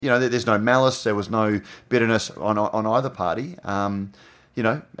there's no malice. There was no bitterness on either party. Or maybe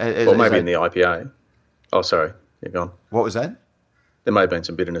in the IPA. Oh, sorry. You're gone. What was that? There may have been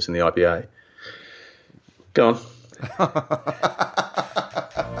some bitterness in the IPA. Go on.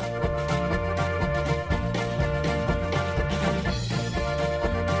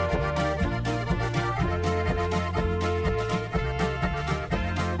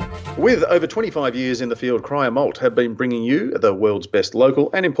 With over 25 years in the field, Cryer Malt have been bringing you the world's best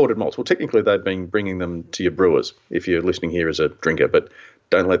local and imported malts. Well, technically, they've been bringing them to your brewers if you're listening here as a drinker, but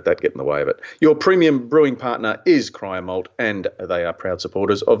don't let that get in the way of it. Your premium brewing partner is Cryer Malt, and they are proud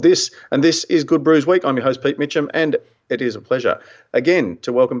supporters of this. And this is Good Brews Week. I'm your host, Pete Mitchell, and it is a pleasure, again,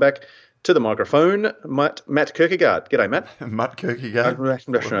 to welcome back to the microphone, Matt Kierkegaard. G'day, Matt. Matt Kierkegaard. Where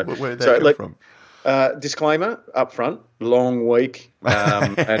did that come from? Disclaimer up front, long week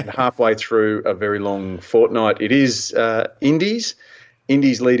and halfway through a very long fortnight. It is Indies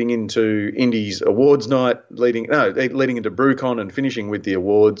leading into Indies Awards night, leading into BrewCon and finishing with the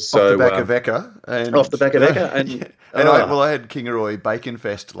awards. Off the back of Eka. Off the back of Eka. I had Kingaroy Bacon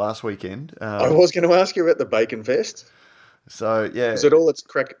Fest last weekend. I was going to ask you about the Bacon Fest. So, yeah. Was it all it's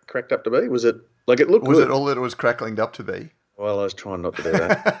cracked up to be? Was it, like, it looked good? Was it all that it was crackling up to be? Well, I was trying not to do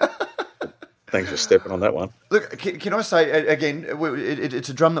that. Thanks for stepping on that one. Look, can I say, again, it's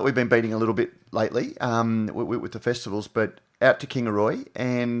a drum that we've been beating a little bit lately with the festivals, but out to Kingaroy,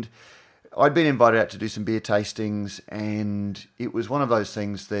 and I'd been invited out to do some beer tastings, and it was one of those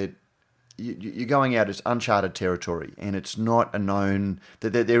things that you're going out as uncharted territory, and it's not a known,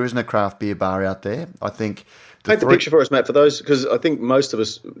 that there isn't a craft beer bar out there. I think... Paint the picture for us, Matt, for those, because I think most of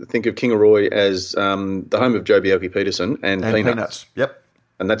us think of Kingaroy as the home of Joe Bjelke-Petersen and Peanuts. Yep.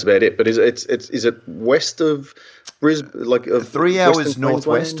 And that's about it. But is it west of Brisbane? Like 3 hours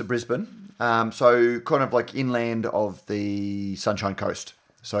northwest of Brisbane. So kind of like inland of the Sunshine Coast.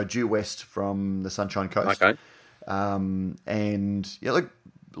 So due west from the Sunshine Coast. Okay. And yeah, look,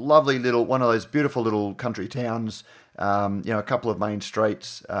 lovely little, one of those beautiful little country towns. A couple of main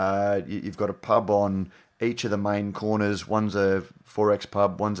streets. You've got a pub on each of the main corners. One's a 4X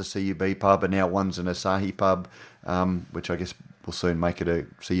pub, one's a CUB pub, and now one's an Asahi pub, which I guess will soon make it a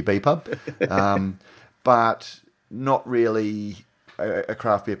CUB pub. But not really a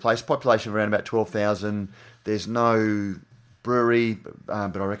craft beer place. Population of around about 12,000. There's no brewery,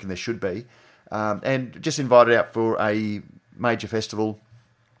 but I reckon there should be. And just invited out for a major festival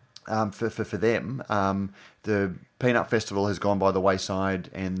for them. The Peanut Festival has gone by the wayside,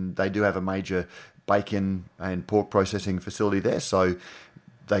 and they do have a major bacon and pork processing facility there. So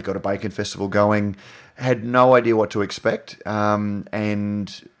they got a bacon festival going. Had no idea what to expect. And,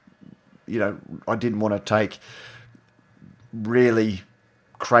 I didn't want to take really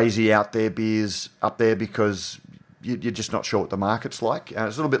crazy out there beers up there because you're just not sure what the market's like. It's a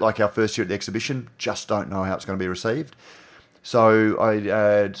little bit like our first year at the exhibition. Just don't know how it's going to be received. So I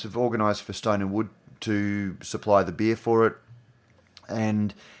sort of organised for Stone and Wood to supply the beer for it.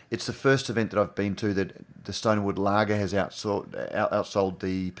 And it's the first event that I've been to that the Stone and Wood Lager has outsold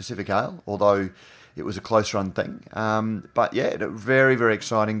the Pacific Ale, although it was a close run thing. But yeah, very, very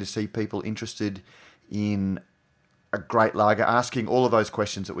exciting to see people interested in a great lager, asking all of those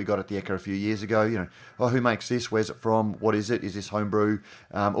questions that we got at the Eka a few years ago. Who makes this? Where's it from? What is it? Is this homebrew?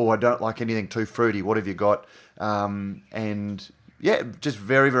 I don't like anything too fruity. What have you got? And yeah, just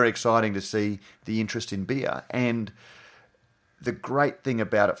very, very exciting to see the interest in beer. And the great thing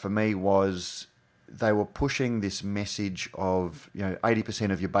about it for me was they were pushing this message of,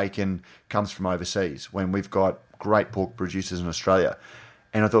 80% of your bacon comes from overseas when we've got great pork producers in Australia.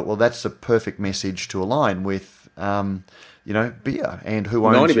 And I thought, well, that's the perfect message to align with, beer and who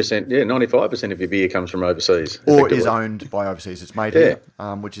owns 90%, 95% of your beer comes from overseas. Or is owned by overseas. It's made here,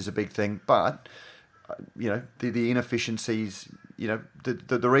 which is a big thing. But, the inefficiencies,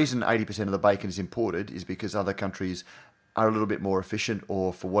 the reason 80% of the bacon is imported is because other countries are a little bit more efficient,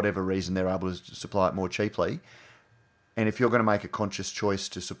 or for whatever reason they're able to supply it more cheaply. And if you're going to make a conscious choice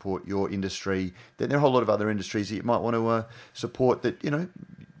to support your industry, then there are a whole lot of other industries that you might want to support that,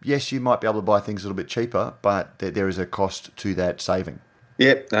 yes, you might be able to buy things a little bit cheaper, but there is a cost to that saving.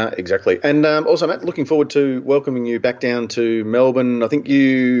 Yeah, exactly. And also, Matt, looking forward to welcoming you back down to Melbourne. I think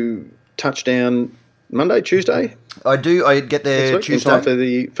you touch down Monday, Tuesday? I do. I get there Tuesday. In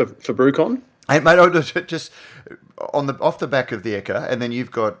time for BrewCon? And mate, I just off the back of the Eka, and then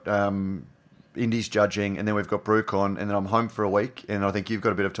you've got Indies judging, and then we've got BrewCon, and then I'm home for a week, and I think you've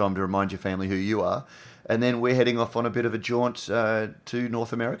got a bit of time to remind your family who you are, and then we're heading off on a bit of a jaunt to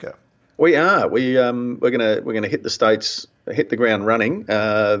North America. We are. We're gonna hit the States, hit the ground running.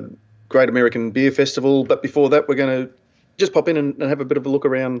 Great American Beer Festival, but before that, we're going to just pop in and have a bit of a look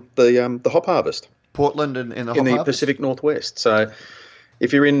around the hop harvest. Portland and in the in hop the harvest? Pacific Northwest. So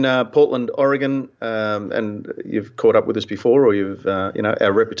if you're in Portland, Oregon, and you've caught up with us before, or you've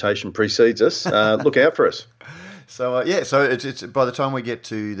our reputation precedes us, look out for us. So so it's by the time we get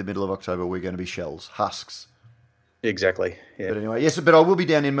to the middle of October, we're going to be shells, husks. Exactly. Yeah. But anyway, yes, but I will be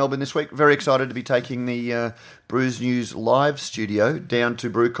down in Melbourne this week. Very excited to be taking the Brews News live studio down to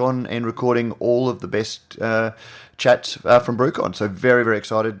BrewCon and recording all of the best chats from BrewCon. So very, very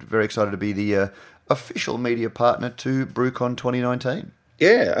excited to be the official media partner to BrewCon 2019.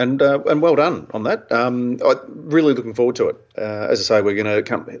 Yeah, and well done on that. I'm really looking forward to it. As I say, we're going to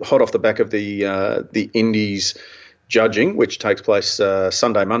come hot off the back of the Indies judging, which takes place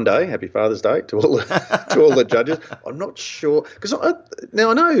Sunday, Monday. Happy Father's Day to all the judges. I'm not sure because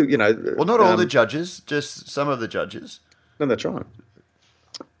now I know Well, not all the judges, just some of the judges. No, that's right.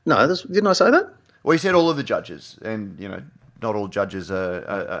 No, didn't I say that? Well, you said all of the judges, and not all judges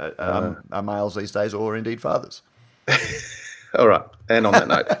are males these days, or indeed fathers. All right, and on that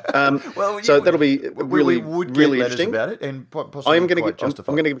note, that'll be really interesting about it, and possibly I'm going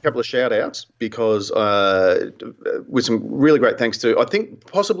to give a couple of shout outs because with some really great thanks to I think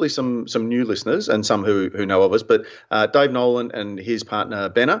possibly some new listeners and some who know of us, but Dave Nolan and his partner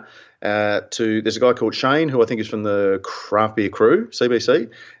Benner. There's a guy called Shane who I think is from the Craft Beer Crew CBC,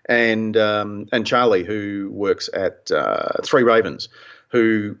 and Charlie who works at Three Ravens,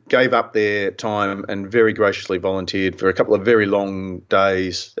 who gave up their time and very graciously volunteered for a couple of very long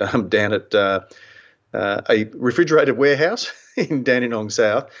days down at a refrigerated warehouse in Dandenong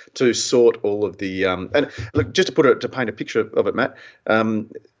South to sort all of the and look, just to paint a picture of it, Matt.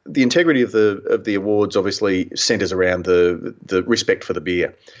 The integrity of the awards obviously centres around the respect for the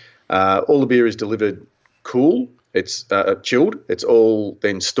beer. All the beer is delivered cool. It's chilled. It's all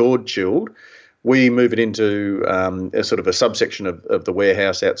then stored chilled. We move it into a sort of a subsection of the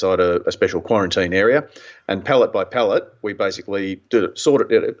warehouse outside a special quarantine area, and pallet by pallet, we basically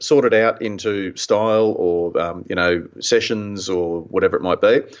sort it out into style or sessions or whatever it might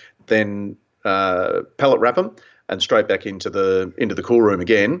be. Then pallet wrap them and straight back into the cool room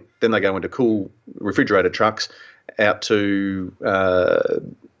again. Then they go into cool refrigerated trucks out to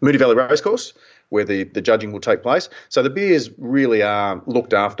Moody Valley Racecourse, where the judging will take place. So the beers really are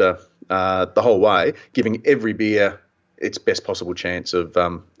looked after the whole way, giving every beer its best possible chance of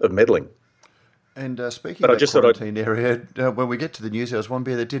meddling. And speaking of the quarantine area, when we get to the news, there was one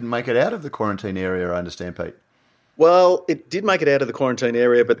beer that didn't make it out of the quarantine area, I understand, Pete. Well, it did make it out of the quarantine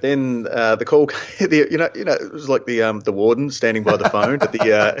area, but then the call, it was like the warden standing by the phone at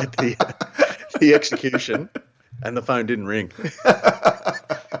the execution, and the phone didn't ring.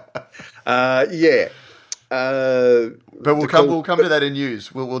 But we'll come to that in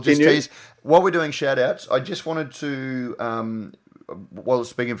news. We'll just tease. While we're doing shout-outs, I just wanted to, while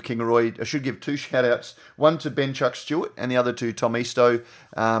speaking of Kingaroy, I should give two shout-outs. One to Ben Chuck Stewart and the other to Tom Eastoe.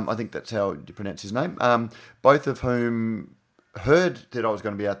 I think that's how you pronounce his name. Both of whom heard that I was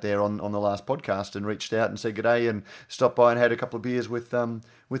going to be out there on the last podcast and reached out and said g'day and stopped by and had a couple of beers with them.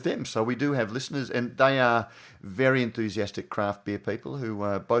 So we do have listeners, and they are very enthusiastic craft beer people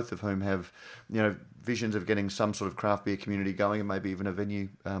who both of whom have visions of getting some sort of craft beer community going and maybe even a venue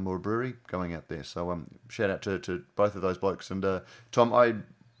or a brewery going out there. So shout out to both of those blokes. And Tom, I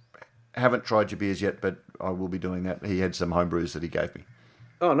haven't tried your beers yet, but I will be doing that. He had some home brews that he gave me.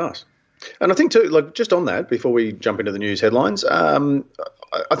 Oh, nice. And I think too, like just on that, before we jump into the news headlines, I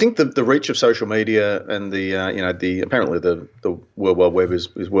think the reach of social media and the apparently the World Wide Web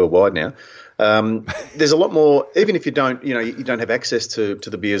is worldwide now. There's a lot more, even if you don't have access to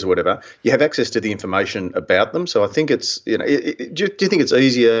the beers or whatever, you have access to the information about them. So I think it's, do you think it's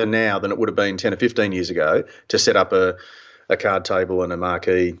easier now than it would have been 10 or 15 years ago to set up a card table and a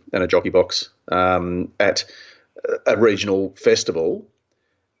marquee and a jockey box at a regional festival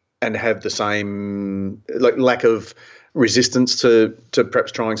and have the same lack of resistance to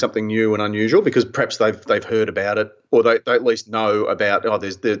perhaps trying something new and unusual because perhaps they've heard about it or they at least know about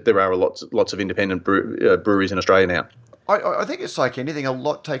there are lots of independent breweries in Australia now. I think it's like anything. A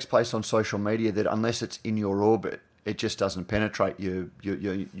lot takes place on social media that unless it's in your orbit, it just doesn't penetrate your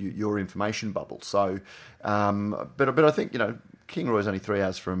information bubble. So, but I think Kingaroy is only 3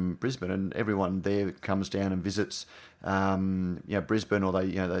 hours from Brisbane, and everyone there comes down and visits. Brisbane, or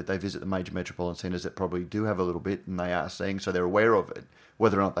they visit the major metropolitan centres that probably do have a little bit, and they are seeing, so they're aware of it,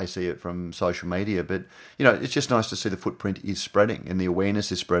 whether or not they see it from social media. But it's just nice to see the footprint is spreading and the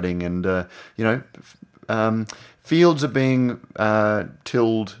awareness is spreading, and fields are being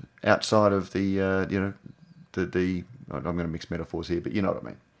tilled outside of the I'm going to mix metaphors here, but you know what I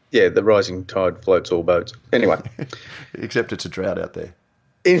mean. Yeah, the rising tide floats all boats. Anyway, Except it's a drought out there.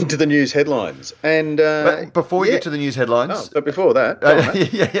 into the news headlines. And But before we get to the news headlines... but before that, go on,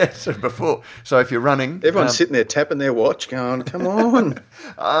 mate. yeah. So if you're running... Everyone's sitting there tapping their watch going, come on,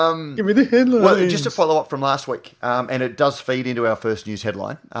 give me the headlines. Well, just to follow up from last week, and it does feed into our first news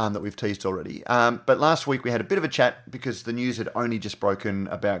headline that we've teased already. But last week we had a bit of a chat because the news had only just broken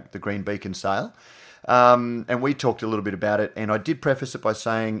about the Green Beacon sale. And we talked a little bit about it, and I did preface it by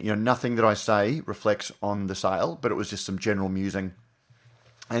saying, nothing that I say reflects on the sale, but it was just some general musing.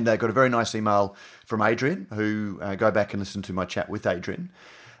 And I got a very nice email from Adrian, who go back and listen to my chat with Adrian.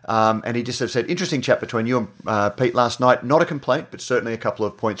 And he just said, interesting chat between you and Pete last night. Not a complaint, but certainly a couple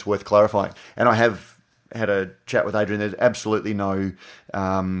of points worth clarifying. And I have had a chat with Adrian. There's absolutely no,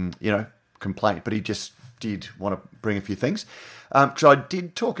 complaint, but he just did want to bring a few things. Because I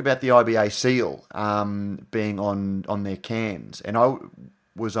did talk about the IBA seal being on their cans, and I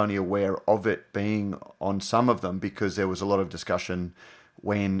was only aware of it being on some of them because there was a lot of discussion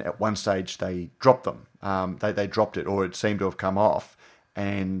when at one stage they dropped them. They dropped it, or it seemed to have come off,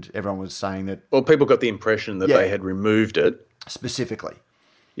 and everyone was saying that... Well, people got the impression that they had removed it. Specifically.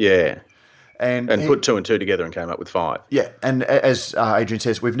 Yeah. And he put 2 and 2 together and came up with 5. Yeah, and as Adrian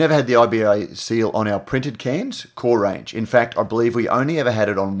says, we've never had the IBA seal on our printed cans, core range. In fact, I believe we only ever had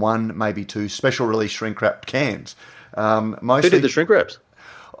it on 1, maybe 2 special release shrink-wrapped cans. Who did the shrink wraps?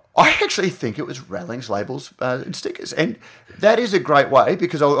 I actually think it was Rallings, labels, and stickers. And that is a great way,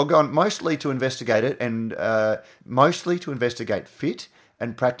 because I'll go on mostly to investigate it and mostly to investigate fit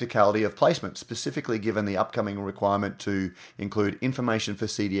and practicality of placement, specifically given the upcoming requirement to include information for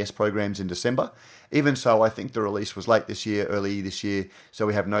CDS programs in December. Even so, I think the release was late this year, early this year, so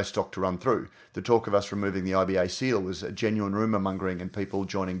we have no stock to run through. The talk of us removing the IBA seal was a genuine rumour mongering and people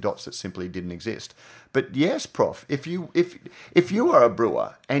joining dots that simply didn't exist. But yes, Prof, if you are a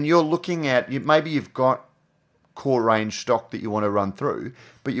brewer and you're looking at, maybe you've got core range stock that you want to run through,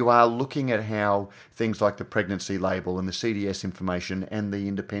 but you are looking at how things like the pregnancy label and the CDS information and the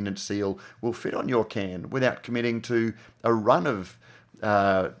independent seal will fit on your can without committing to a run of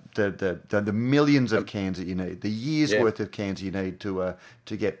the millions of cans that you need, the years worth of cans you need to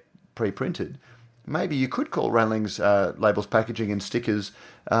get pre-printed. Maybe you could call Rallings Labels Packaging and Stickers.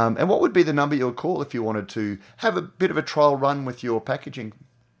 And what would be the number you would call if you wanted to have a bit of a trial run with your packaging?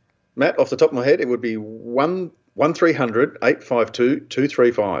 Matt, off the top of my head, it would be 1300 852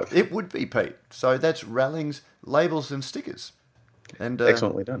 235. It would be, Pete. So that's Rallings Labels and Stickers. And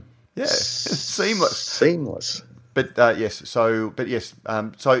excellently done. Yeah, seamless. Seamless. But yes. So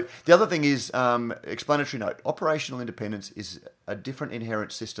the other thing is explanatory note. Operational independence is a different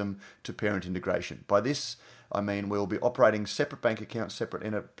inherent system to parent integration. By this, I mean we'll be operating separate bank accounts, separate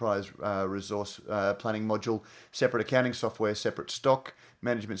enterprise resource planning module, separate accounting software, separate stock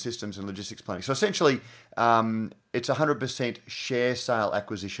management systems, and logistics planning. So essentially, it's 100% share sale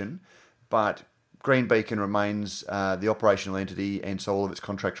acquisition, but Green Beacon remains the operational entity, and so all of its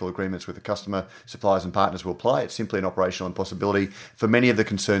contractual agreements with the customer, suppliers and partners will apply. It's simply an operational impossibility for many of the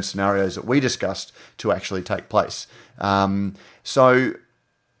concerned scenarios that we discussed to actually take place. Without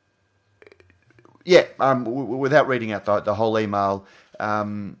reading out the whole email,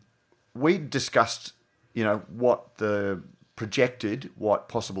 we discussed, what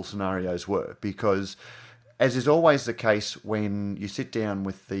possible scenarios were, because as is always the case when you sit down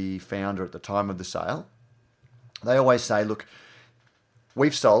with the founder at the time of the sale, they always say, look,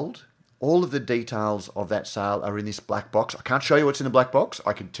 we've sold. All of the details of that sale are in this black box. I can't show you what's in the black box.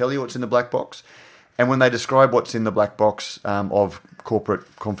 I can tell you what's in the black box. And when they describe what's in the black box of corporate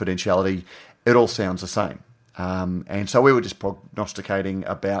confidentiality, it all sounds the same. And so we were just prognosticating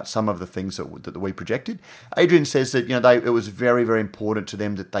about some of the things that we projected. Adrian says that it was very, very important to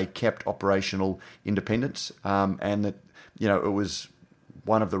them that they kept operational independence, and that it was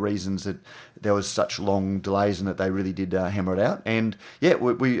one of the reasons that there was such long delays and that they really did hammer it out. And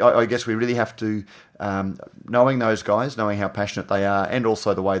I guess we really have to, knowing those guys, knowing how passionate they are, and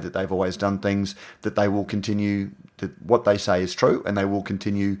also the way that they've always done things, that they will continue. That what they say is true, and they will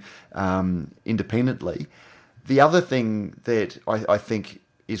continue independently. The other thing that I think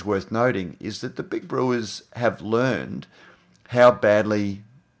is worth noting is that the big brewers have learned how badly,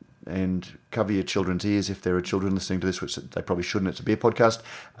 and cover your children's ears if there are children listening to this, which they probably shouldn't, it's a beer podcast,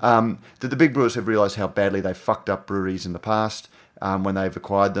 that the big brewers have realised how badly they fucked up breweries in the past when they've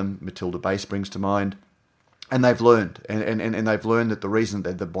acquired them. Matilda Bay springs to mind. And they've learned, and they've learned that the reason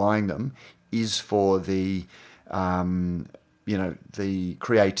that they're buying them is for the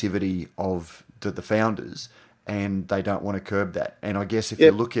creativity of the founders, and they don't want to curb that. And I guess if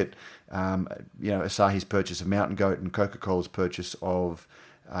you look at, Asahi's purchase of Mountain Goat and Coca-Cola's purchase of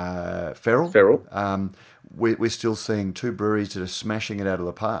Feral. We're still seeing two breweries that are smashing it out of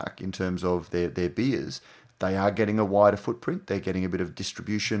the park in terms of their beers. They are getting a wider footprint. They're getting a bit of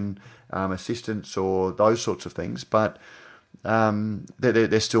distribution assistance or those sorts of things, but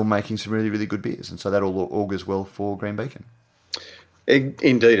they're still making some really, really good beers, and so that all augurs well for Green Beacon.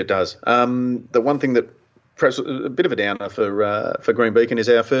 Indeed, it does. The one thing that perhaps a bit of a downer for Green Beacon is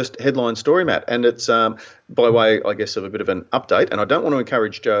our first headline story, Matt, and it's by way, I guess, of a bit of an update. And I don't want to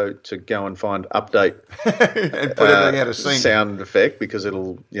encourage Joe to go and find update and put everything out of sync sound effect, because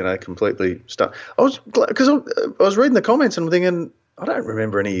it'll completely start. I was reading the comments and I'm thinking, I don't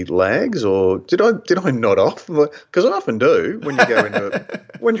remember any lags, or did I nod off? Because I often do when you go into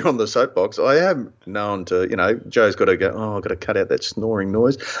when you're on the soapbox. I am known to, Joe's got to go. Oh, I've got to cut out that snoring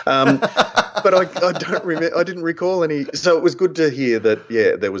noise. But I don't remember. I didn't recall any. So it was good to hear that.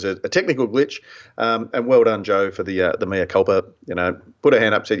 Yeah, there was a technical glitch, and well done, Joe, for the mea culpa. Put a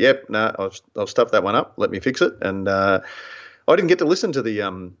hand up, said, "Yep, no, I've stuffed that one up. Let me fix it." And I didn't get to listen to the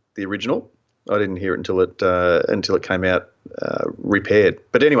original. I didn't hear it until it came out repaired.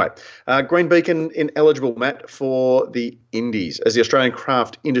 But anyway, Green Beacon ineligible, Matt, for the Indies. As the Australian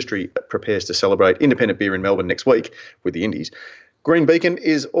craft industry prepares to celebrate independent beer in Melbourne next week with the Indies, Green Beacon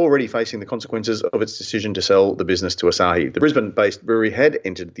is already facing the consequences of its decision to sell the business to Asahi. The Brisbane-based brewery had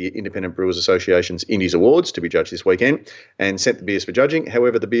entered the Independent Brewers Association's Indies Awards to be judged this weekend and sent the beers for judging.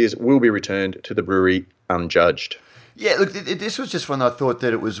 However, the beers will be returned to the brewery unjudged. Yeah, look, this was just one I thought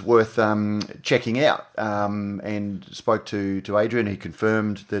that it was worth checking out, and spoke to Adrian. He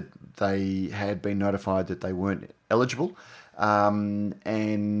confirmed that they had been notified that they weren't eligible, and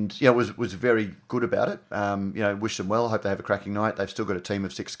was very good about it. Wish them well. Hope they have a cracking night. They've still got a team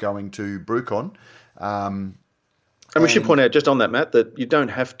of 6 going to BrewCon. And we should point out just on that, Matt, that you don't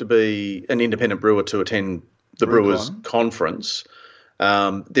have to be an independent brewer to attend the Brewers Conference.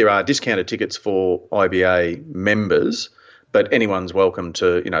 There are discounted tickets for IBA members, but anyone's welcome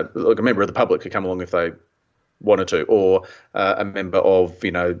to, like a member of the public could come along if they wanted to, or a member of,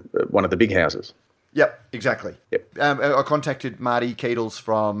 one of the big houses. Yep, exactly. Yep. I contacted Marty Keedles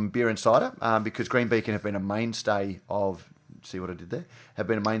from Beer and Cider because Green Beacon have been a mainstay of, see what I did there, have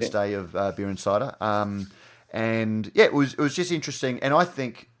been a mainstay of Beer and Cider. It was just interesting, and I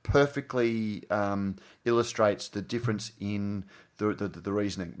think perfectly illustrates the difference in the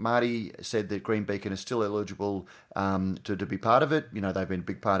reasoning. Marty said that Green Beacon is still eligible to be part of it. They've been a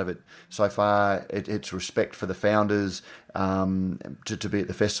big part of it so far. It's respect for the founders to be at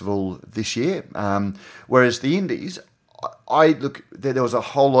the festival this year. Whereas the Indies, there was a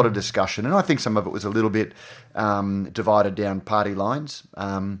whole lot of discussion, and I think some of it was a little bit divided down party lines.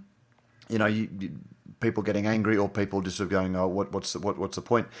 People getting angry, or people just sort of going, "Oh, what's the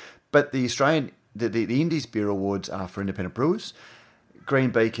point?" But the Australian, the Indies Beer Awards are for independent brewers.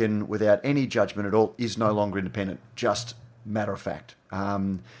 Green Beacon, without any judgment at all, is no longer independent. Just matter of fact.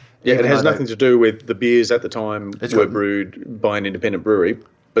 It has nothing to do with the beers at the time were brewed by an independent brewery,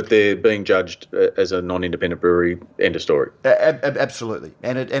 but they're being judged as a non-independent brewery. End of story. Absolutely,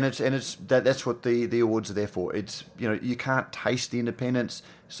 and that's what the awards are there for. It's you can't taste the independence,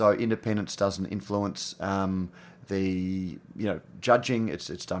 so independence doesn't influence the judging.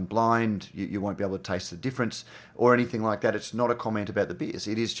 It's done blind. You won't be able to taste the difference or anything like that. It's not a comment about the beers.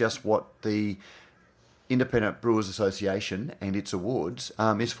 It is just what the Independent Brewers Association and its awards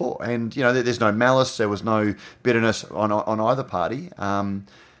is for. And there's no malice. There was no bitterness on either party. Or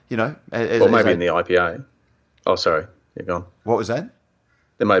maybe in the IPA. Oh, sorry, you're gone. What was that?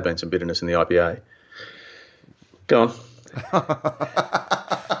 There may have been some bitterness in the IPA. Go on.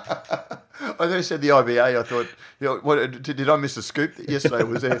 I thought you said the IBA. I thought, did I miss a scoop yesterday?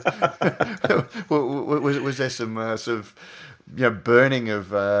 Was there was there some sort of burning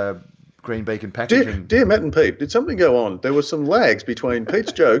of Green Beacon packaging? Dear Matt and Pete, did something go on? There were some lags between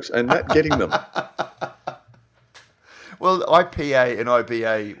Pete's jokes and Matt getting them. Well, IPA and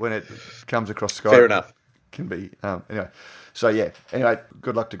IBA, when it comes across Skype, fair enough, can be anyway. So anyway,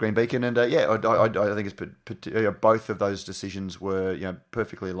 good luck to Green Beacon, and I think it's both of those decisions were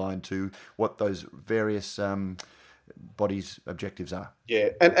perfectly aligned to what those various bodies' objectives are. Yeah,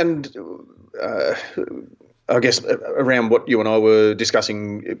 and I guess around what you and I were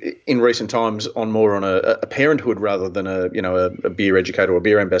discussing in recent times on a parenthood rather than a beer educator or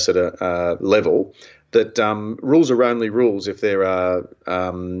beer ambassador level, that rules are only rules if they're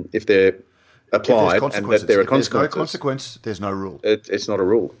applied and that there are consequences. There's no consequence, there's no rule. It's not a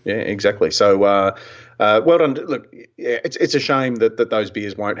rule. Yeah, exactly. So well done. Look, it's a shame that those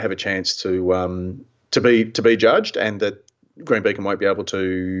beers won't have a chance to be judged, and that Green Beacon won't be able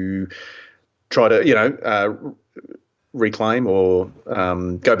to try to reclaim or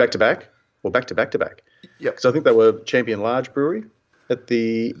go back to back or back to back to back. Yep. So I think they were champion large brewery at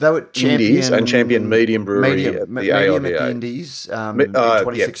the They were Indies and champion medium brewery at the medium AIBA. at the Indies in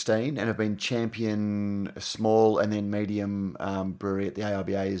 2016, and have been champion small and then medium brewery at the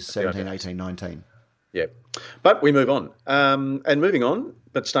AIBA's 17, 18, 19. Yeah. But we move on. And moving on,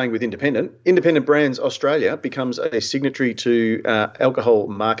 but staying with Independent Brands Australia becomes a signatory to Alcohol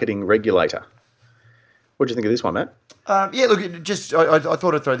Marketing Regulator. What do you think of this one, Matt? Yeah, look, I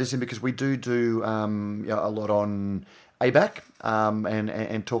thought I'd throw this in because we do a lot on ABAC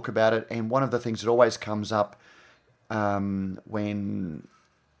and talk about it. And one of the things that always comes up when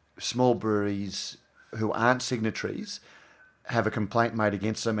small breweries who aren't signatories have a complaint made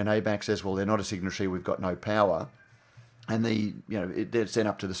against them, and ABAC says, well, they're not a signatory, we've got no power. And it's then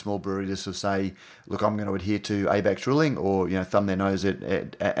up to the small brewery to sort of say, look, I'm going to adhere to ABAC's ruling, or thumb their nose at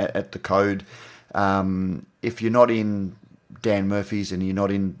the code. If you're not in Dan Murphy's and you're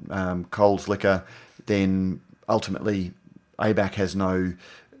not in Coles Liquor, then ultimately ABAC has no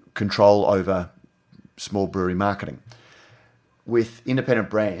control over small brewery marketing. With independent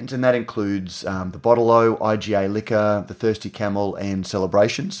brands, and that includes the Bottle-O, IGA Liquor, the Thirsty Camel, and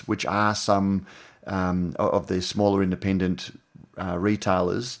Celebrations, which are some of the smaller independent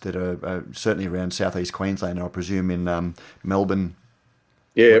retailers that are certainly around southeast Queensland, and I presume in Melbourne.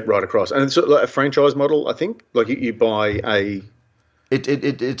 Yeah, right across. And it's sort of like a franchise model, I think. Like you buy a...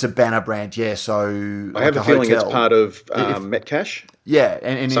 It's a banner brand, yeah. So I have a feeling it's part of Metcash. Yeah,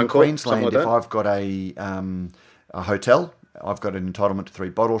 and in Queensland, like if I've got a hotel, I've got an entitlement to 3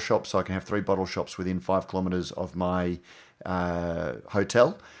 bottle shops, so I can have 3 bottle shops within 5 kilometres of my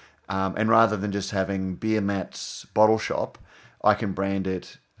hotel. And rather than just having Beer Mat's bottle shop, I can brand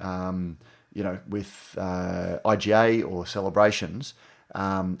it, with IGA or Celebrations,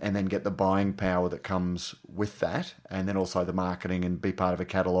 and then get the buying power that comes with that, and then also the marketing and be part of a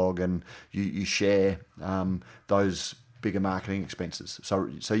catalogue, and you share those bigger marketing expenses. So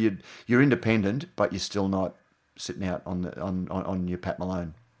you're independent, but you're still not sitting out on your Pat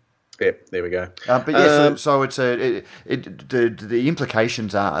Malone. Yeah, there we go. But yeah, so it's the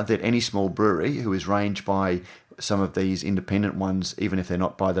implications are that any small brewery who is ranged by some of these independent ones, even if they're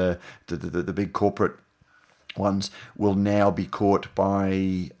not by the big corporate ones, will now be caught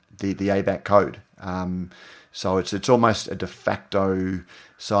by the ABAC code. So it's almost a de facto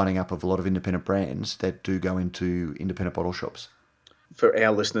signing up of a lot of independent brands that do go into independent bottle shops. For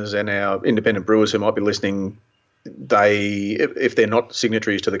our listeners and our independent brewers who might be listening, if they're not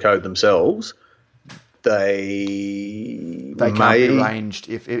signatories to the code themselves, they can't be ranged.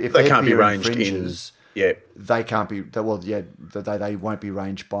 If they can't be ranged they can't be. They won't be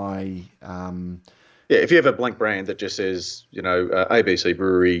ranged by. If you have a blank brand that just says, ABC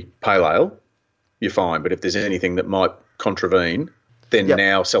Brewery Pale Ale, you're fine. But if there's anything that might contravene, then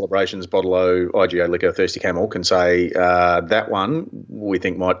now Celebrations, Bottle-O, IGA Liquor, Thirsty Camel can say that one we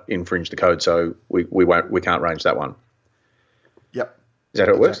think might infringe the code, so we can't range that one. Yep. Is that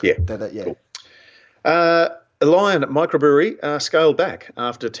how it works? Yeah. Yeah. Cool. Lion Microbrewery scaled back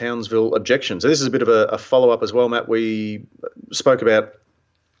after Townsville objections. So this is a bit of a follow-up as well, Matt. We spoke about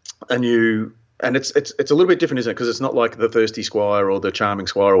a new... And it's a little bit different, isn't it? Because it's not like the Thirsty Squire or the Charming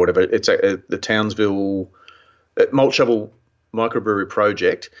Squire or whatever. It's the Townsville Malt Shovel Microbrewery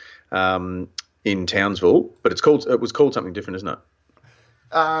project in Townsville, but it was called something different, isn't it?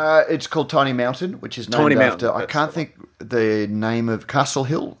 It's called Tiny Mountain, which is named after. I can't think the name of Castle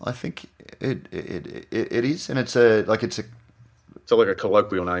Hill. I think it is, and it's like a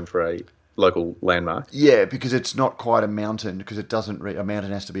colloquial name for a local landmark. Yeah, because it's not quite a mountain, because it doesn't. A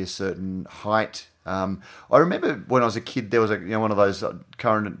mountain has to be a certain height. I remember when I was a kid, there was one of those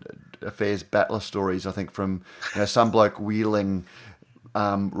current affairs battler stories. I think from some bloke wheeling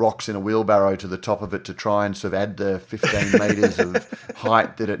rocks in a wheelbarrow to the top of it to try and sort of add the 15 metres of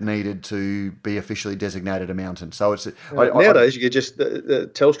height that it needed to be officially designated a mountain. So it's nowadays you could just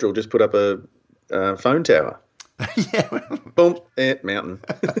Telstra will just put up a phone tower. Yeah, boom, mountain.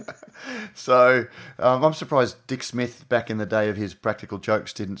 So I'm surprised Dick Smith back in the day of his practical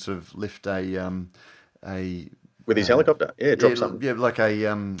jokes didn't sort of lift a with his helicopter. Yeah, drop something. Yeah, like a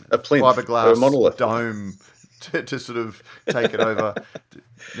plinth, fiberglass a monolith dome to sort of take it over.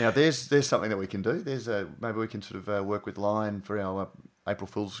 Now there's something that we can do. Maybe we can sort of work with Lion for our April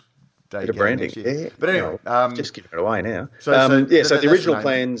Fool's Day branding. Yeah. But anyway, just giving it away now. So the original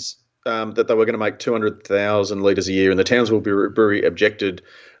plans. That they were going to make 200,000 litres a year, and the Townsville Brewery objected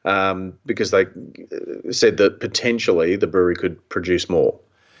because they said that potentially the brewery could produce more.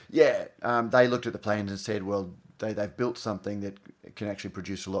 Yeah, they looked at the plans and said, well, they've built something that can actually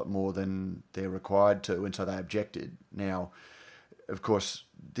produce a lot more than they're required to, and so they objected. Now, of course,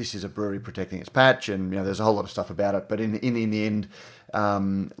 this is a brewery protecting its patch, and there's a whole lot of stuff about it. But in the end,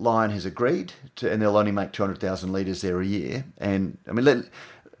 Lion has agreed to, and they'll only make 200,000 litres there a year. And I mean,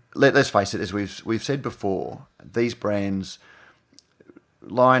 let's face it, as we've said before, these brands,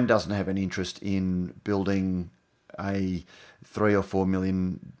 Lion doesn't have an interest in building a 3 or 4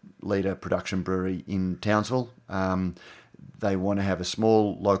 million litre production brewery in Townsville. They want to have a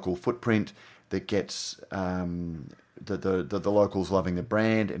small local footprint that gets the locals loving the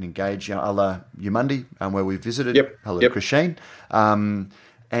brand and engage, a la Eumundi, where we visited. Hello, Chris Sheen. And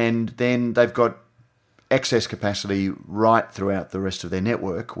then they've got excess capacity right throughout the rest of their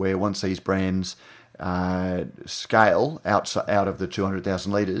network, where once these brands scale out of the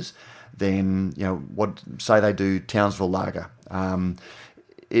 200,000 litres, then say they do Townsville Lager,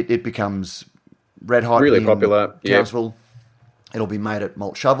 it becomes red hot, really popular. Townsville. It'll be made at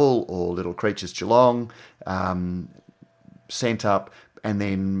Malt Shovel or Little Creatures Geelong, sent up, and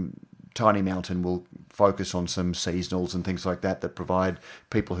then Tiny Mountain will focus on some seasonals and things like that provide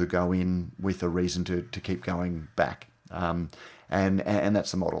people who go in with a reason to keep going back. And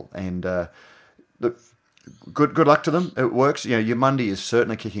that's the model. And look, good luck to them. It works. Eumundi is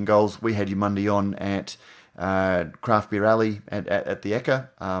certainly kicking goals. We had Eumundi on at Craft Beer Alley at the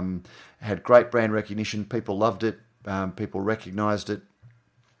Ekka. Had great brand recognition. People loved it. People recognised it.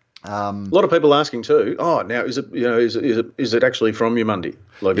 A lot of people asking too. Oh, now is it actually from Eumundi?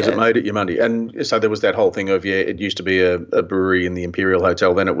 Like, is it made at Eumundi? And so there was that whole thing of it used to be a brewery in the Imperial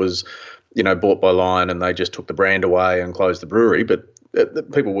Hotel. Then it was, bought by Lion, and they just took the brand away and closed the brewery. But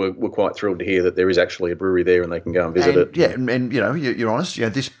people were quite thrilled to hear that there is actually a brewery there and they can go and visit it. Yeah, and you're honest.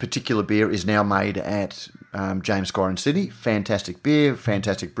 This particular beer is now made at James Squire in Sydney. Fantastic beer,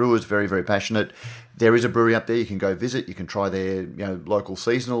 fantastic brewers, very, very passionate. There is a brewery up there you can go visit. You can try their local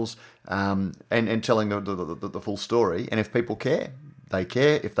seasonals, and telling the full story. And if people care, they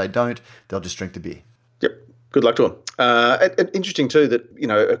care. If they don't, they'll just drink the beer. Yep. Good luck to them. Interesting too that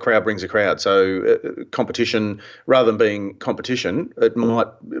a crowd brings a crowd. So competition, rather than being competition, it might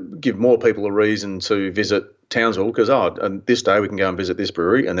give more people a reason to visit Townsville because and this day we can go and visit this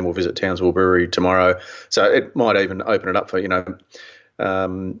brewery, and then we'll visit Townsville Brewery tomorrow. So it might even open it up for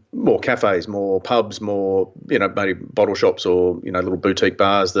more cafes, more pubs, more maybe bottle shops or little boutique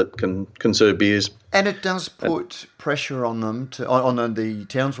bars that can serve beers. And it does put pressure on them on the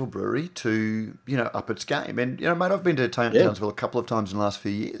Townsville Brewery to up its game. And mate, I've been to Townsville a couple of times in the last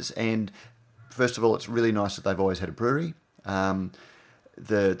few years, and first of all, it's really nice that they've always had a brewery.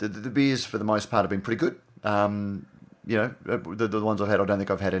 The beers for the most part have been pretty good. The ones I've had, I don't think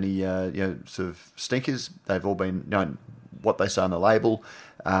I've had any sort of stinkers. They've all been what they say on the label.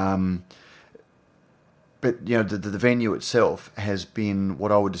 But the venue itself has been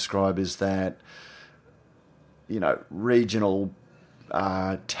what I would describe as that regional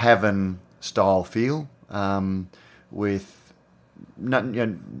tavern style feel, with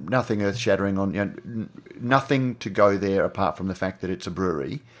nothing earth shattering on nothing to go there apart from the fact that it's a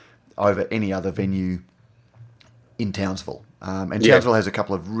brewery over any other venue in Townsville. And Townsville has a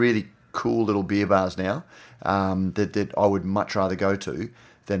couple of really cool little beer bars now that I would much rather go to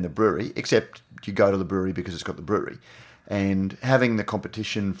than the brewery, except you go to the brewery because it's got the brewery. And having the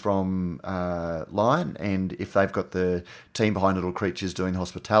competition from Lion, and if they've got the team behind Little Creatures doing the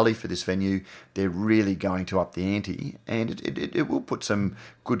hospitality for this venue, they're really going to up the ante, and it will put some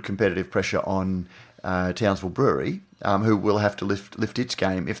good competitive pressure on Townsville Brewery, who will have to lift its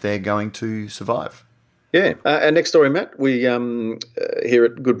game if they're going to survive. Yeah. Our next story, Matt, we here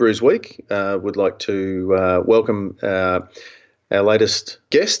at Good Brews Week would like to welcome our latest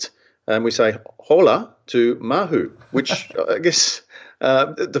guest, and we say hola to Mahu, which I guess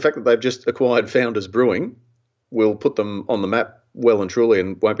the fact that they've just acquired Founders Brewing will put them on the map well and truly,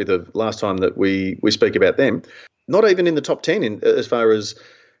 and won't be the last time that we speak about them. Not even in the top 10 as far as,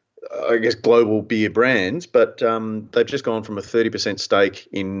 I guess, global beer brands, but they've just gone from a 30% stake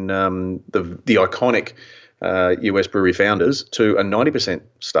in the iconic US brewery Founders to a 90%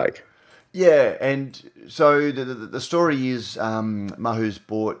 stake. Yeah, and so the story is Mahu's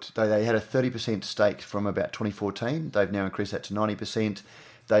bought, they had a 30% stake from about 2014. They've now increased that to 90%.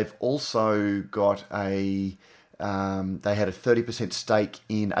 They've also got they had a 30% stake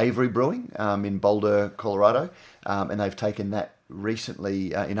in Avery Brewing in Boulder, Colorado, and they've taken that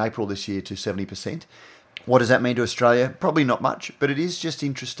recently in April this year to 70%. What does that mean to Australia? Probably not much, but it is just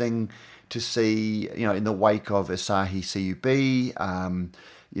interesting to see, in the wake of Asahi CUB,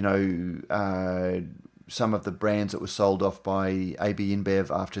 some of the brands that were sold off by AB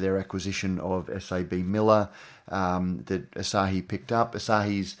InBev after their acquisition of SAB Miller that Asahi picked up.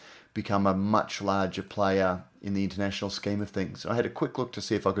 Asahi's become a much larger player in the international scheme of things. I had a quick look to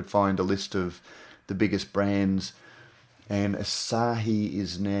see if I could find a list of the biggest brands, and Asahi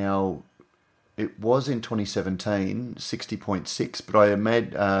is now, it was in 2017, 60.6, but I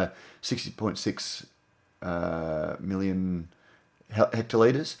imagine 60.6 million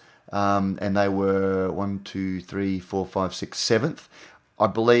hectolitres, and they were 7th. I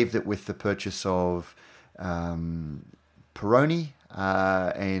believe that with the purchase of Peroni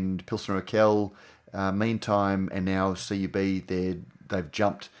and Pilsner Urquell, meantime, and now CUB, they've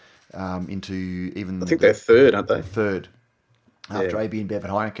jumped into even. I think they're third, aren't they? Third, after AB InBev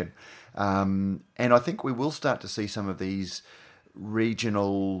and Heineken. And I think we will start to see some of these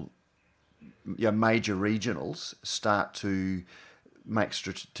regional, major regionals start to make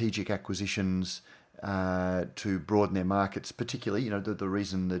strategic acquisitions to broaden their markets. Particularly, the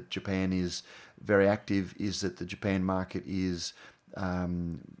reason that Japan is very active is that the Japan market is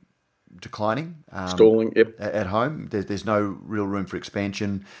declining, stalling. Yep. At home. There's no real room for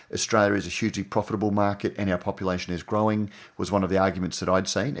expansion. Australia is a hugely profitable market, and our population is growing. Was one of the arguments that I'd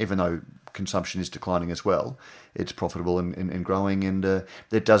seen. Even though consumption is declining as well, it's profitable and growing, and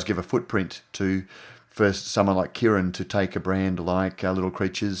it does give a footprint to for someone like Kirin to take a brand like Little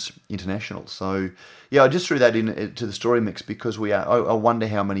Creatures International. So, I just threw that into the story mix because I wonder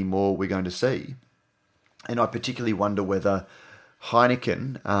how many more we're going to see, and I particularly wonder whether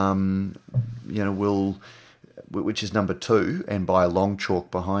Heineken, will, which is number 2, and by a long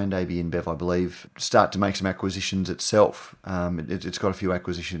chalk behind AB InBev, I believe, start to make some acquisitions itself. It's got a few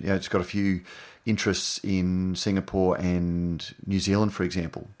acquisitions. It's got a few interests in Singapore and New Zealand, for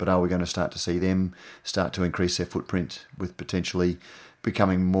example. But are we going to start to see them start to increase their footprint with potentially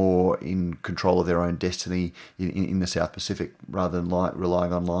becoming more in control of their own destiny in the South Pacific rather than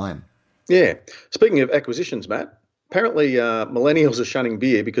relying on Lion? Yeah. Speaking of acquisitions, Matt, apparently millennials are shunning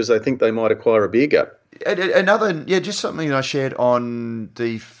beer because they think they might acquire a beer gut. Just something that I shared on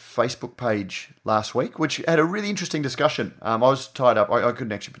the Facebook page last week, which had a really interesting discussion. I was tied up. I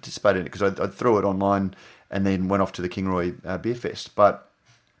couldn't actually participate in it because I threw it online and then went off to the Kingroy Beer Fest. But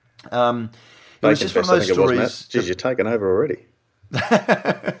it was just one of those stories. Geez, you're taking over already.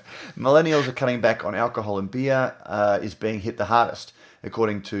 Millennials are cutting back on alcohol, and beer is being hit the hardest.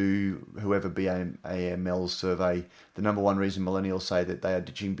 According to whoever BAML's survey, the number one reason millennials say that they are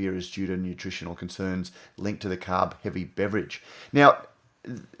ditching beer is due to nutritional concerns linked to the carb-heavy beverage. Now,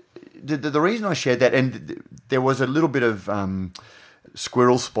 the reason I shared that, and there was a little bit of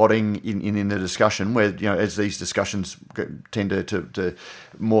squirrel spotting in the discussion, where as these discussions tend to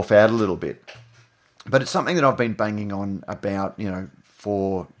morph out a little bit, but it's something that I've been banging on about,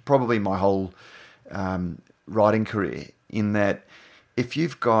 for probably my whole writing career. In that, if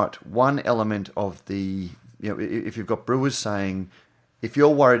you've got one element of if you've got brewers saying, if you're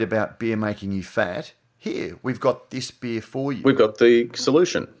worried about beer making you fat, here, we've got this beer for you. We've got the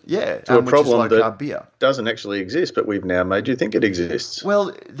solution. Yeah, to a problem that beer. Doesn't actually exist, but we've now made you think it exists.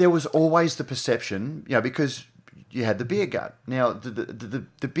 Well, there was always the perception, because you had the beer gut. Now,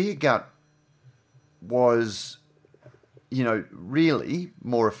 the beer gut was, really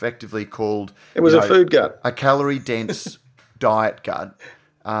more effectively called... It was a food gut. A calorie-dense diet gut.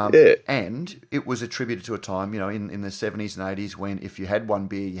 And it was attributed to a time, in the 70s and 80s when if you had one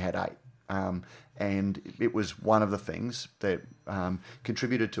beer, you had 8. And it was one of the things that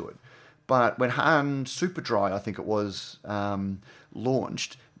contributed to it. But when Han Superdry, I think it was,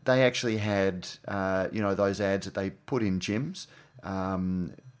 launched, they actually had, those ads that they put in gyms.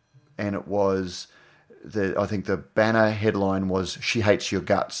 And it was, I think the banner headline was, "She hates your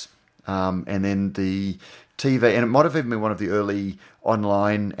guts." And then the TV, and it might have even been one of the early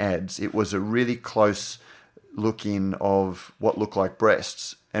online ads, it was a really close look in of what looked like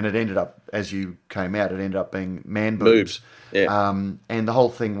breasts. And it ended up, as you came out, it ended up being man boobs. Yeah. And the whole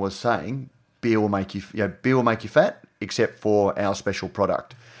thing was saying, beer will make you fat, except for our special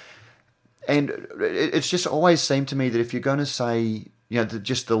product. And it's just always seemed to me that if you're going to say,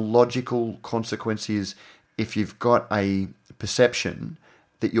 just the logical consequence is, if you've got a perception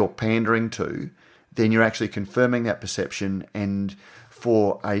that you're pandering to, then you're actually confirming that perception, and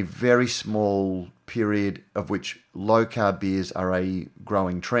for a very small period of which low-carb beers are a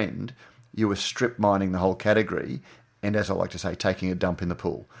growing trend, you were strip mining the whole category and, as I like to say, taking a dump in the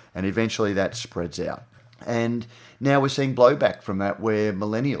pool. And eventually that spreads out. And now we're seeing blowback from that, where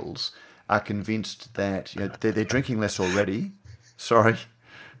millennials are convinced that they're drinking less already. Sorry.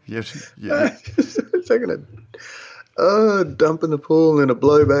 Second. dump in the pool and then a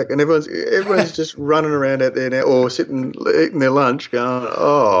blowback, and everyone's just running around out there now, or sitting eating their lunch, going,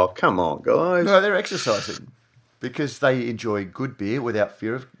 "Oh, come on, guys!" No, they're exercising because they enjoy good beer without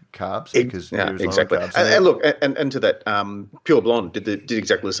fear of carbs. Because beer is exactly. low carbs. And look, and to that, Pure Blonde did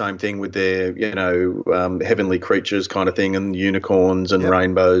exactly the same thing with their heavenly creatures kind of thing, and unicorns and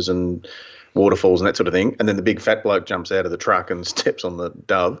rainbows and waterfalls and that sort of thing. And then the big fat bloke jumps out of the truck and steps on the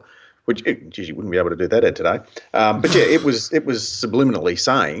dove. Which, geez, you wouldn't be able to do that ad today. But yeah, it was subliminally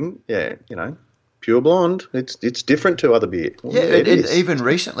saying, Pure Blonde, it's different to other beer. Well, it is. Even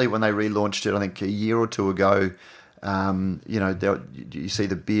recently when they relaunched it, I think a year or two ago, you see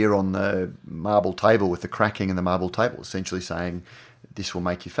the beer on the marble table with the cracking in the marble table, essentially saying this will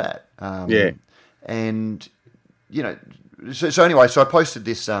make you fat. And So anyway, so I posted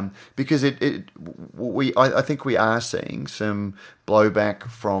this because I think we are seeing some blowback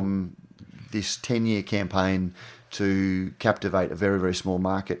from this 10-year campaign to captivate a very, very small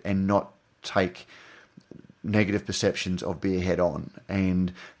market and not take negative perceptions of beer head on.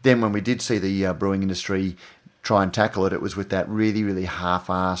 And then when we did see the brewing industry try and tackle it, it was with that really, really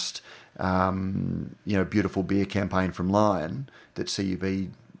half-assed, beautiful beer campaign from Lion that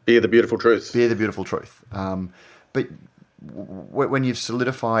CUB... Beer the Beautiful Truth. Beer the Beautiful Truth. But when you've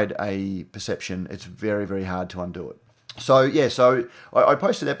solidified a perception, it's very, very hard to undo it. So I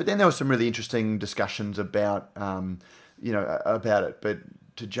posted that, but then there were some really interesting discussions about, about it. But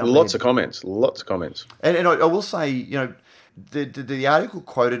to jump lots of comments. And I will say, the article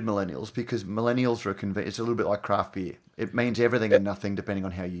quoted millennials because millennials are it's a little bit like craft beer. It means everything and nothing depending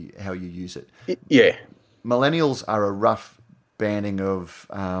on how you use it. Yeah, millennials are a rough banding of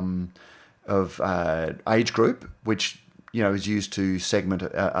age group, which is used to segment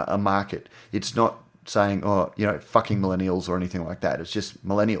a market. It's not saying, fucking millennials or anything like that. It's just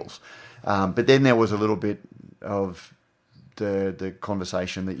millennials. But then there was a little bit of the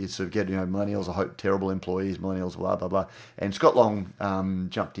conversation that you sort of get, millennials are terrible employees, millennials, blah, blah, blah. And Scott Long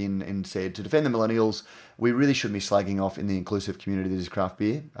jumped in and said, to defend the millennials, we really shouldn't be slagging off in the inclusive community that is craft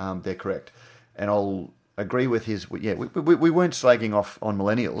beer. They're correct. And I'll agree with his... Yeah, we weren't slagging off on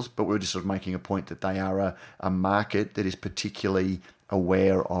millennials, but we were just sort of making a point that they are a market that is particularly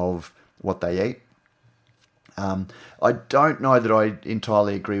aware of what they eat. I don't know that I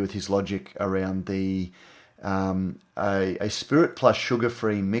entirely agree with his logic around the a spirit plus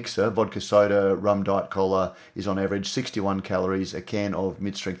sugar-free mixer, vodka soda, rum diet cola, is on average 61 calories. A can of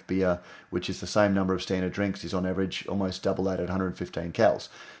mid-strength beer, which is the same number of standard drinks, is on average almost double that at 115 calories.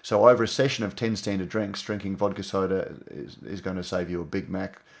 So over a session of 10 standard drinks, drinking vodka soda is going to save you a Big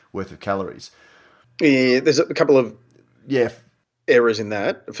Mac worth of calories. Yeah, there's a couple of errors in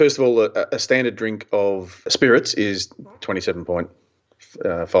that. First of all, a standard drink of spirits is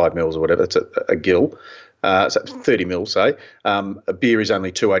 27.5 mils or whatever. It's a gill. So 30 mils, say. A beer is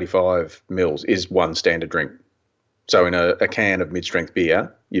only 285 mils, is one standard drink. So in a can of mid-strength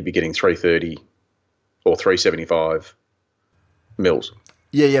beer, you'd be getting 330 or 375 mils.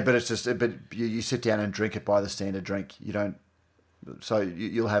 Yeah, but it's just, but you sit down and drink it by the standard drink. You don't. So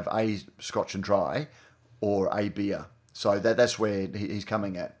you'll have a Scotch and dry, or a beer. So that's where he's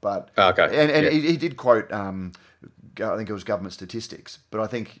coming at. But okay, and he did quote. I think it was government statistics, but I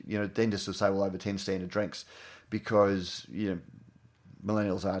think then just to say, well, over 10 standard drinks, because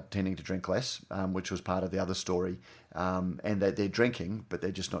millennials are tending to drink less, which was part of the other story, and they're drinking, but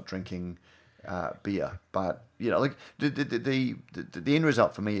they're just not drinking beer. But like the end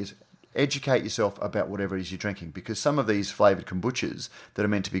result for me is educate yourself about whatever it is you're drinking, because some of these flavoured kombuchas that are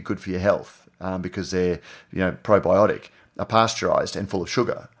meant to be good for your health, because they're probiotic, are pasteurised and full of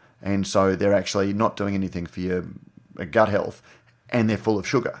sugar, and so they're actually not doing anything for your gut health, and they're full of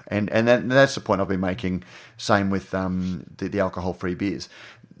sugar, and that's the point I've been making. Same with the alcohol-free beers.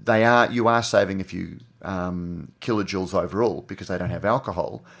 You are saving a few kilojoules overall because they don't have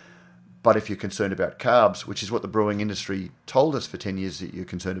alcohol. But if you're concerned about carbs, which is what the brewing industry told us for 10 years that you're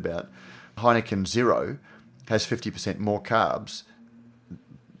concerned about, Heineken Zero has 50% more carbs,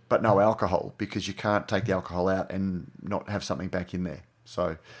 but no alcohol, because you can't take the alcohol out and not have something back in there.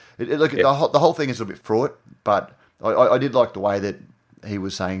 So, the whole thing is a bit fraught, but I did like the way that he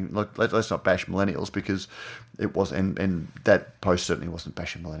was saying, look, let's not bash millennials, because it was, and that post certainly wasn't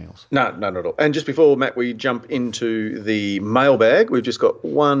bashing millennials. No, not at all. And just before, Matt, we jump into the mailbag, we've just got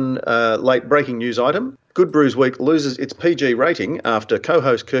one late breaking news item. Good Brews Week loses its PG rating after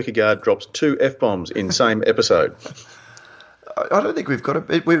co-host Kierkegaard drops 2 F-bombs in same episode. I don't think we've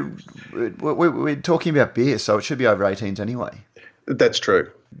got it. We're talking about beer, so it should be over 18s anyway. That's true.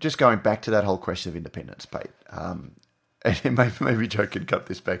 Just going back to that whole question of independence, Pete, and maybe Joe can cut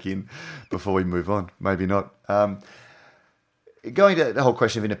this back in before we move on. Maybe not. going to the whole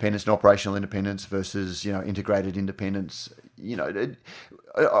question of independence and operational independence versus, integrated independence,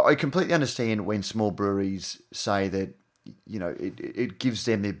 I completely understand when small breweries say that, it gives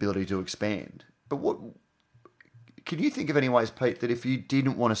them the ability to expand. But can you think of any ways, Pete, that if you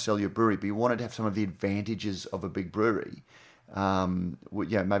didn't want to sell your brewery, but you wanted to have some of the advantages of a big brewery,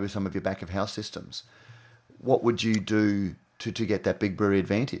 maybe some of your back of house systems, what would you do to get that big brewery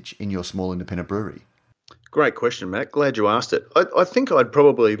advantage in your small independent brewery? Great question, Matt. Glad you asked it. I think I'd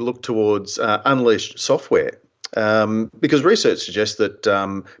probably look towards Unleashed software. Because research suggests that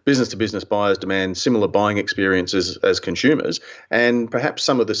business-to-business buyers demand similar buying experiences as consumers, and perhaps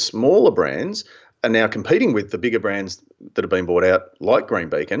some of the smaller brands are now competing with the bigger brands that have been bought out, like Green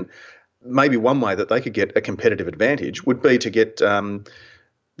Beacon. Maybe one way that they could get a competitive advantage would be to get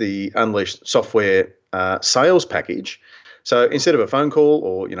the Unleashed software sales package. So instead of a phone call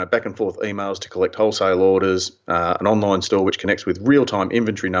or back and forth emails to collect wholesale orders, an online store which connects with real-time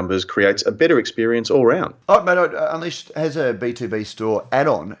inventory numbers creates a better experience all round. Oh, mate, Unleashed has a B2B store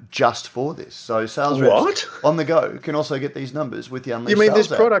add-on just for this. So sales reps on the go can also get these numbers with the Unleashed. You mean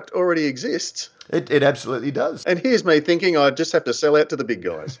this app. product already exists? It absolutely does. And here's me thinking I just have to sell out to the big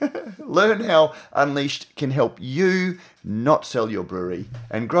guys. Learn how Unleashed can help you not sell your brewery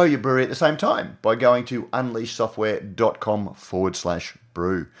and grow your brewery at the same time by going to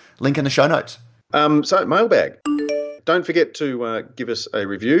unleashedsoftware.com/brew. Link in the show notes. So, mailbag. Don't forget to give us a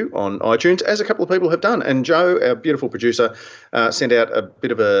review on iTunes, as a couple of people have done. And Joe, our beautiful producer, sent out a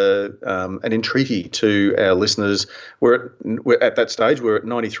bit of an entreaty to our listeners. We're at that stage. We're at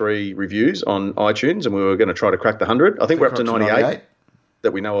 93 reviews on iTunes, and we were going to try to crack the 100. I think we're up to 98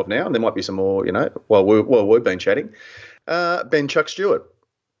 that we know of now, and there might be some more, while we've been chatting. Ben Chuck Stewart.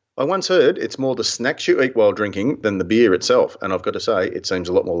 I once heard it's more the snacks you eat while drinking than the beer itself, and I've got to say it seems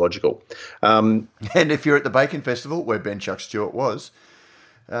a lot more logical. And if you're at the Bacon Festival, where Ben Chuck Stewart was,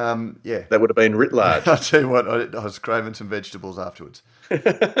 that would have been writ large. I'll tell you what, I was craving some vegetables afterwards.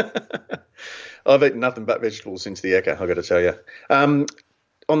 I've eaten nothing but vegetables since the Ekka, I've got to tell you. On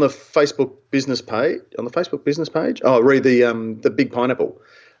the Facebook business page, read the Big Pineapple.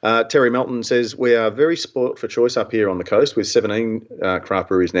 Terry Melton says, we are very spoilt for choice up here on the coast with 17 craft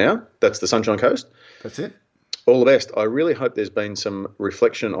breweries now. That's the Sunshine Coast. That's it. All the best. I really hope there's been some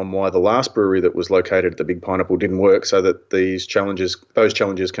reflection on why the last brewery that was located at the Big Pineapple didn't work, so that those challenges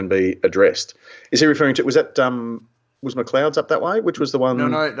can be addressed. Is he referring to, was McLeod's up that way? Which was the one? No.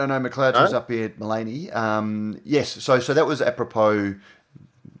 McLeod's was up here at Mullaney. Yes. So that was apropos.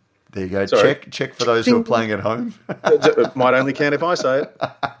 There you go. Sorry. Check for those who are playing at home. It might only count if I say it.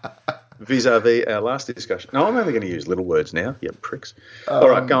 Vis-a-vis our last discussion. No, I'm only going to use little words now. You pricks. All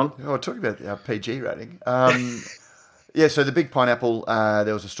right, go on. Talking about our PG rating. So the Big Pineapple,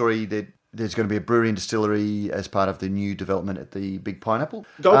 there was a story that there's going to be a brewery and distillery as part of the new development at the Big Pineapple.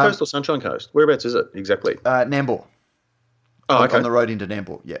 Gold Coast or Sunshine Coast? Whereabouts is it exactly? Nambour. Oh, okay. On the road into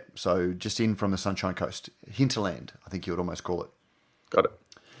Nambour, yeah. So just in from the Sunshine Coast. Hinterland, I think you would almost call it. Got it.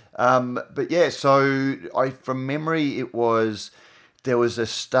 From memory, there was a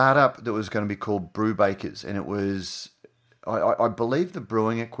startup that was going to be called Brew Bakers, and it was, I believe the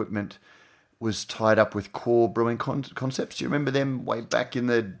brewing equipment was tied up with Core Brewing Concepts. Do you remember them way back in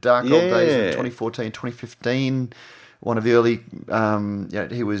the dark old days of 2014, 2015? One of the early,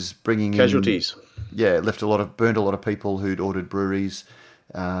 he was bringing casualties. Burned a lot of people who'd ordered breweries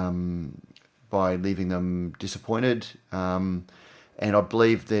by leaving them disappointed. And I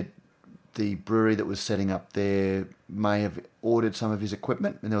believe that the brewery that was setting up there may have ordered some of his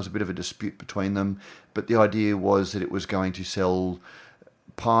equipment, and there was a bit of a dispute between them. But the idea was that it was going to sell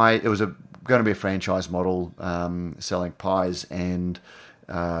pie. It was going to be a franchise model, selling pies and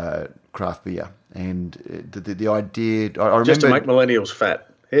craft beer. And the idea, I remember, just to make millennials fat.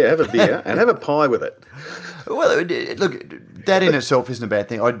 Yeah, have a beer and have a pie with it. Well, look, that in itself isn't a bad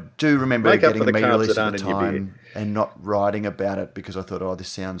thing. I do remember getting a media release at the time and not writing about it because I thought, this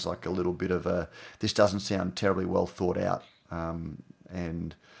sounds like a little bit of this doesn't sound terribly well thought out.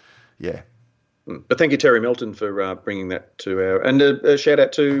 And yeah. But thank you, Terry Melton, for bringing that to our... And a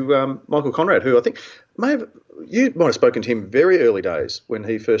shout-out to Michael Conrad, who I think you might have spoken to him very early days when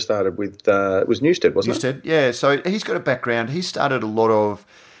he first started with... it was Newstead, wasn't it? Newstead, yeah. So he's got a background. He started a lot of...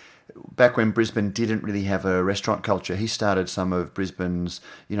 Back when Brisbane didn't really have a restaurant culture, he started some of Brisbane's,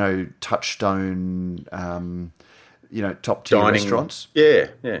 touchstone... top-tier dining restaurants. Yeah.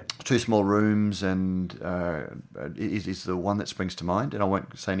 2 small rooms, and is the one that springs to mind. And I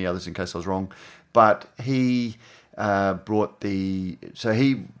won't say any others in case I was wrong. But he brought the... So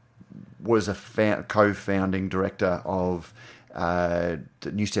he was a co-founding director of the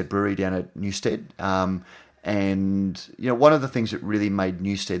Newstead Brewery down at Newstead. And, one of the things that really made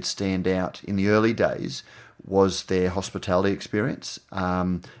Newstead stand out in the early days was their hospitality experience.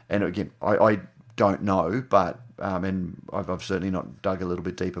 And again, I don't know, but and I've certainly not dug a little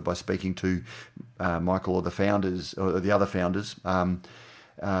bit deeper by speaking to Michael or the founders or the other founders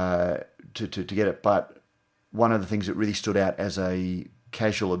to get it. But one of the things that really stood out as a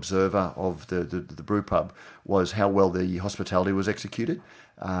casual observer of the brew pub was how well the hospitality was executed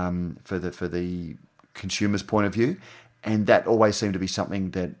for the consumer's point of view, and that always seemed to be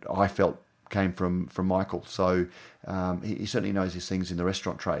something that I felt came from Michael. So he certainly knows his things in the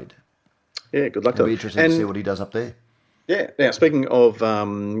restaurant trade. Yeah, good luck to him. It'll be interesting to see what he does up there. Yeah. Now, speaking of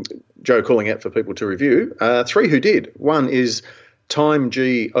Joe calling out for people to review, 3 who did. One is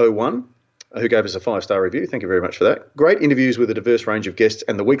TimeG01, who gave us a 5-star review. Thank you very much for that. Great interviews with a diverse range of guests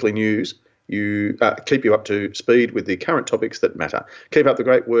and the weekly news. You keep you up to speed with the current topics that matter. Keep up the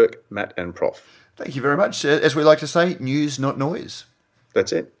great work, Matt and Prof. Thank you very much. As we like to say, news, not noise.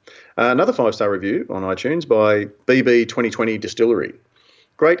 That's it. Another 5-star review on iTunes by BB 2020 Distillery.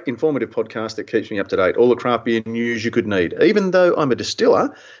 Great informative podcast that keeps me up to date. All the craft beer news you could need. Even though I'm a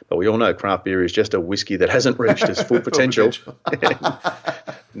distiller, but we all know craft beer is just a whiskey that hasn't reached its full potential.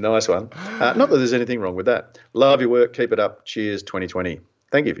 Nice one. Not that there's anything wrong with that. Love your work. Keep it up. Cheers, 2020.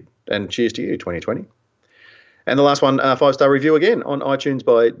 Thank you. And cheers to you, 2020. And the last one, 5-star review again on iTunes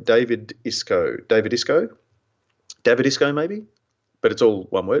by David Isco. David Isco, maybe? But it's all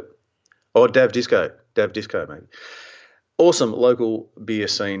one word. Or Dav Disco, maybe. Awesome local beer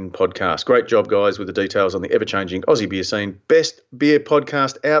scene podcast. Great job, guys, with the details on the ever-changing Aussie beer scene. Best beer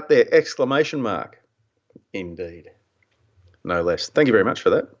podcast out there, ! Indeed. No less. Thank you very much for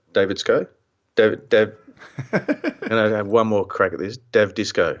that, David Sco. Dav. And I have one more crack at this. Dav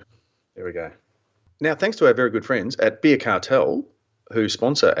Disco. There we go. Now, thanks to our very good friends at Beer Cartel, who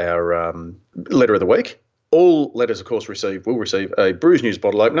sponsor our letter of the week. All letters, of course, will receive a Brews News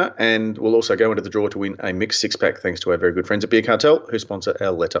bottle opener, and will also go into the draw to win a mixed 6-pack thanks to our very good friends at Beer Cartel, who sponsor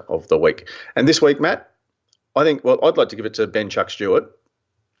our letter of the week. And this week, Matt, I'd like to give it to Ben Chuck Stewart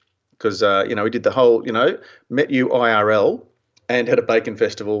because, he did the whole, met you IRL and had a bacon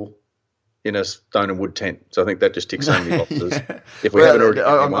festival in a stone and wood tent. So I think that just ticks so many boxes. Yeah. If we haven't already,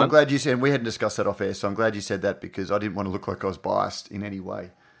 I'm glad you said. We hadn't discussed that off air, so I'm glad you said that because I didn't want to look like I was biased in any way.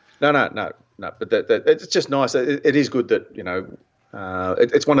 No. But that it's just nice. It is good that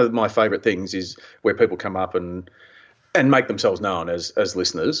it's one of my favourite things is where people come up and make themselves known as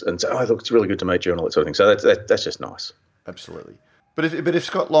listeners and say, "Oh, look, it's really good to meet you," and all that sort of thing. So that's just nice. Absolutely. But if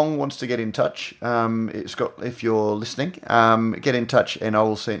Scott Long wants to get in touch, Scott, if you're listening, get in touch, and I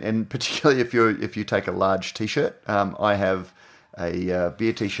will send. And particularly if you take a large T-shirt, I have a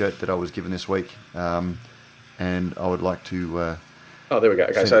beer T-shirt that I was given this week, and I would like to. Oh, there we go.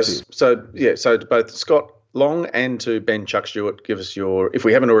 Okay, so to both Scott Long and to Ben Chuck Stewart, give us if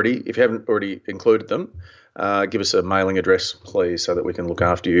you haven't already included them, give us a mailing address, please, so that we can look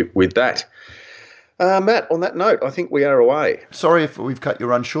after you with that. Matt, on that note, I think we are away. Sorry if we've cut your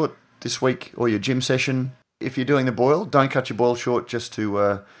run short this week or your gym session. If you're doing the boil, don't cut your boil short just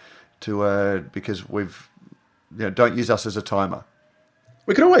because we've don't use us as a timer.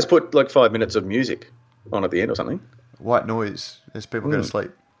 We can always put like 5 minutes of music on at the end or something. White noise as people go to sleep.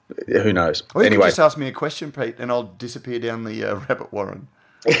 Who knows? Or you anyway, can just ask me a question, Pete, and I'll disappear down the rabbit warren.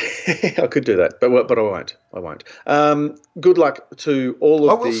 I could do that, but I won't. Good luck to all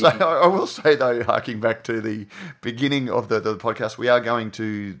of I will say though, harking back to the beginning of the podcast, we are going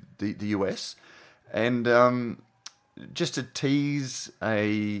to the US, and just to tease some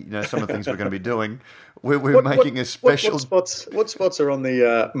of the things we're going to be doing. We're making a special. What spots are on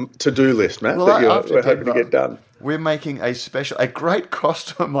the to-do list, Matt? Well, that we're hoping to get done. We're making a great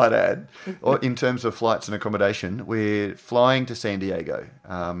cost, I might add, in terms of flights and accommodation. We're flying to San Diego,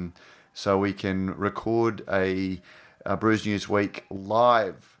 so we can record a Brews News Week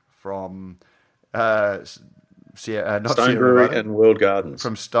live from Stone Brewery and World Gardens.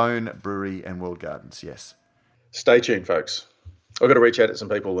 From Stone Brewery and World Gardens, yes. Stay tuned, folks. I've got to reach out to some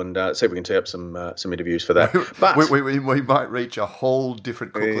people and see if we can tee up some interviews for that. But we might reach a whole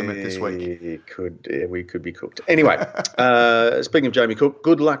different cook limit this week. We could be cooked. Anyway, speaking of Jamie Cook,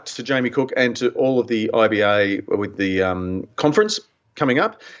 good luck to Jamie Cook and to all of the IBA with the conference coming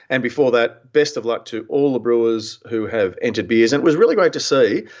up. And before that, best of luck to all the brewers who have entered beers. And it was really great to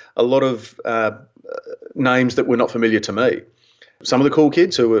see a lot of names that were not familiar to me. Some of the cool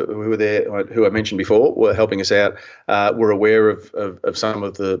kids who were there, who I mentioned before, were helping us out, were aware of some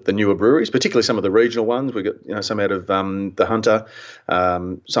of the newer breweries, particularly some of the regional ones. We got some out of the Hunter,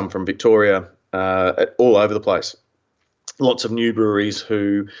 some from Victoria, all over the place. Lots of new breweries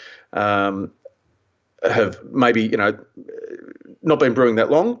who have maybe, not been brewing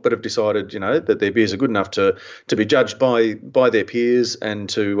that long, but have decided, that their beers are good enough to be judged by their peers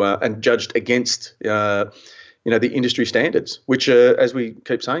and and judged against, the industry standards, which, as we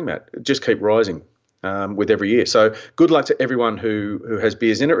keep saying, Matt, just keep rising with every year. So good luck to everyone who has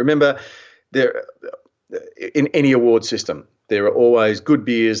beers in it. Remember, in any award system, there are always good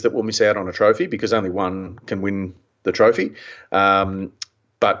beers that will miss out on a trophy because only one can win the trophy.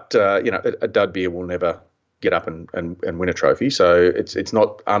 But a dud beer will never get up and win a trophy. So it's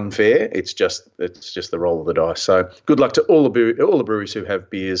not unfair. It's just the roll of the dice. So good luck to all the breweries who have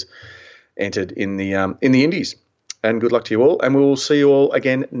beers entered in the Indies, and good luck to you all. And we'll see you all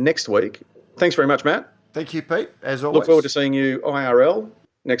again next week. Thanks very much, Matt. Thank you, Pete. As always. Look forward to seeing you IRL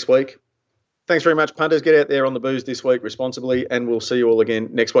next week. Thanks very much, punters. Get out there on the booze this week responsibly, and we'll see you all again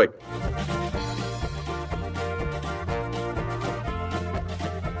next week.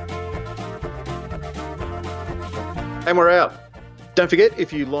 And we're out. Don't forget,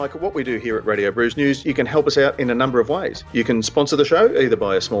 if you like what we do here at Radio Brews News, you can help us out in a number of ways. You can sponsor the show either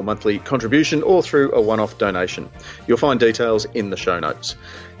by a small monthly contribution or through a one-off donation. You'll find details in the show notes.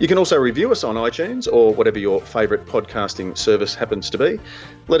 You can also review us on iTunes or whatever your favourite podcasting service happens to be.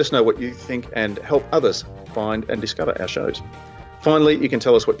 Let us know what you think and help others find and discover our shows. Finally, you can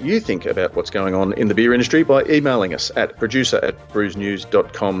tell us what you think about what's going on in the beer industry by emailing us at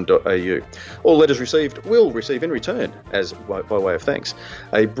producer@brewsnews.com.au. All letters received will receive in return, as by way of thanks,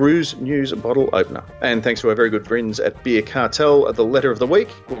 a Brews News bottle opener. And thanks to our very good friends at Beer Cartel, the letter of the week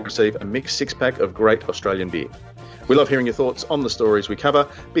will receive a mixed six-pack of great Australian beer. We love hearing your thoughts on the stories we cover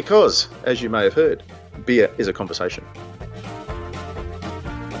because, as you may have heard, beer is a conversation.